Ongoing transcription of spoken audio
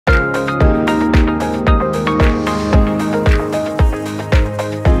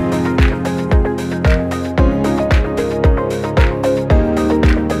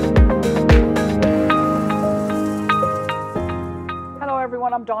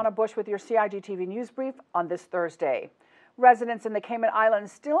Donna Bush with your CIG-TV News Brief on this Thursday. Residents in the Cayman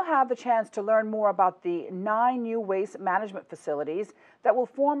Islands still have the chance to learn more about the 9 new waste management facilities that will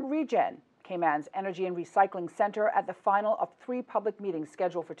form ReGen, Cayman's Energy and Recycling Center, at the final of 3 public meetings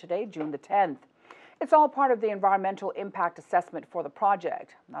scheduled for today, June the 10th. It's all part of the environmental impact assessment for the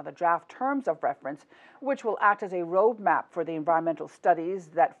project. Now, the draft terms of reference, which will act as a roadmap for the environmental studies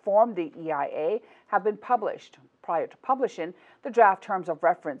that form the EIA, have been published. Prior to publishing, the draft terms of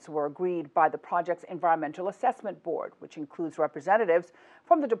reference were agreed by the project's Environmental Assessment Board, which includes representatives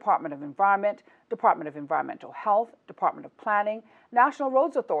from the Department of Environment, Department of Environmental Health, Department of Planning, National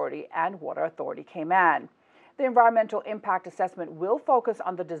Roads Authority, and Water Authority Cayman. The environmental impact assessment will focus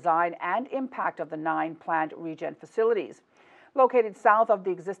on the design and impact of the 9 planned ReGen facilities. Located south of the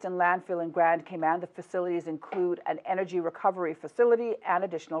existing landfill in Grand Cayman, the facilities include an energy recovery facility and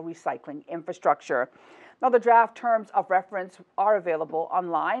additional recycling infrastructure. Now, the draft terms of reference are available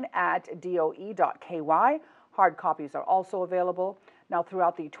online at doe.ky. Hard copies are also available. Now,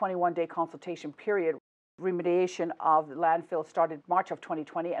 throughout the 21-day consultation period, remediation of the landfill started March of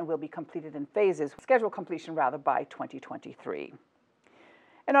 2020 and will be completed in phases, scheduled completion by 2023.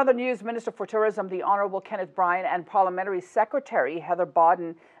 In other news, Minister for Tourism, the Honourable Kenneth Bryan, and Parliamentary Secretary Heather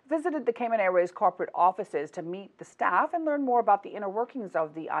Bodden visited the Cayman Airways corporate offices to meet the staff and learn more about the inner workings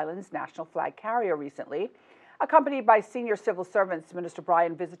of the island's national flag carrier recently. Accompanied by senior civil servants, Minister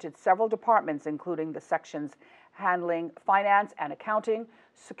Bryan visited several departments, including the sections handling finance and accounting,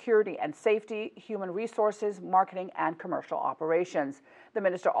 security and safety, human resources, marketing, and commercial operations. The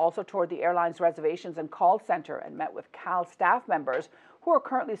minister also toured the airline's reservations and call center and met with CAL staff members who are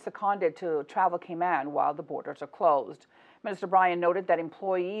currently seconded to travel Cayman while the borders are closed. Minister Bryan noted that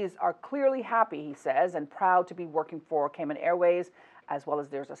employees are clearly happy, he says, and proud to be working for Cayman Airways, as well as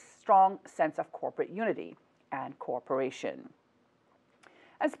there's a strong sense of corporate unity and cooperation.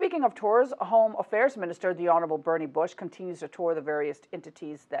 And speaking of tours, Home Affairs Minister, the Honourable Bernie Bush, continues to tour the various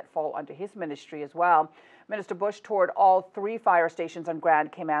entities that fall under his ministry as well. Minister Bush toured all 3 fire stations on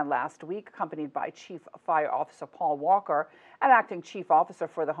Grand Cayman last week, accompanied by Chief Fire Officer Paul Walker and Acting Chief Officer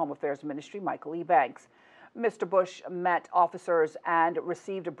for the Home Affairs Ministry, Michael E. Banks. Mr. Bush met officers and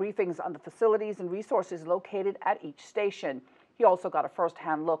received briefings on the facilities and resources located at each station. He also got a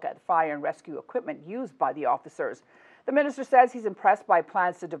first-hand look at fire and rescue equipment used by the officers. The minister says he's impressed by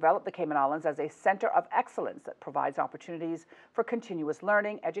plans to develop the Cayman Islands as a center of excellence that provides opportunities for continuous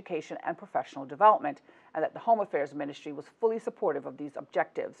learning, education, and professional development, and that the Home Affairs Ministry was fully supportive of these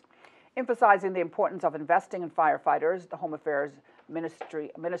objectives. Emphasizing the importance of investing in firefighters, the Home Affairs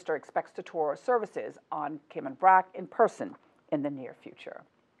Minister expects to tour services on Cayman Brac in person in the near future.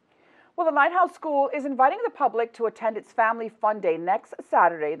 Well, the Lighthouse School is inviting the public to attend its Family Fun Day next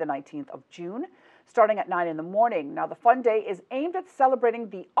Saturday, the 19th of June, starting at 9 in the morning. Now, the Fun Day is aimed at celebrating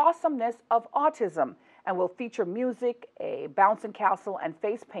the awesomeness of autism and will feature music, a bouncing castle, and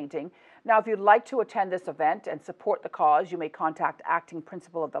face painting. Now, if you'd like to attend this event and support the cause, you may contact Acting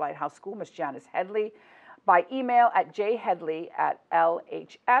Principal of the Lighthouse School, Ms. Janice Headley, by email at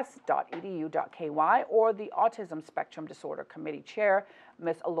jheadley@lhs.edu.ky, or the Autism Spectrum Disorder Committee Chair,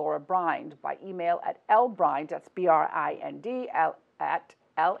 Ms. Alora Brind, by email at lbrind, that's BRIND, at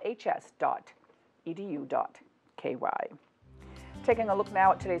lhs.edu.ky. Taking a look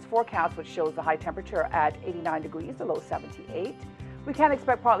now at today's forecast, which shows the high temperature at 89 degrees, the low 78. We can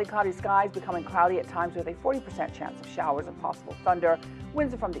expect partly cloudy skies becoming cloudy at times with a 40% chance of showers and possible thunder.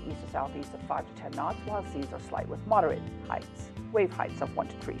 Winds are from the east to southeast of 5 to 10 knots, while seas are slight with moderate heights, wave heights of 1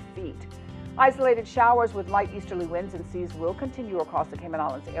 to 3 feet. Isolated showers with light easterly winds and seas will continue across the Cayman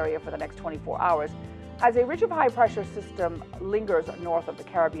Islands area for the next 24 hours. As a ridge of high-pressure system lingers north of the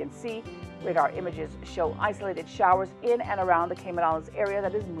Caribbean Sea, radar images show isolated showers in and around the Cayman Islands area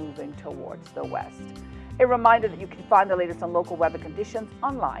that is moving towards the west. A reminder that you can find the latest on local weather conditions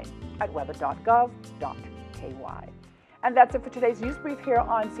online at weather.gov.ky. And that's it for today's news brief here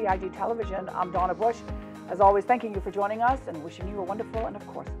on CIG Television. I'm Donna Bush. As always, thanking you for joining us and wishing you a wonderful and, of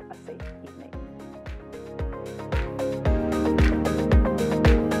course, a safe evening.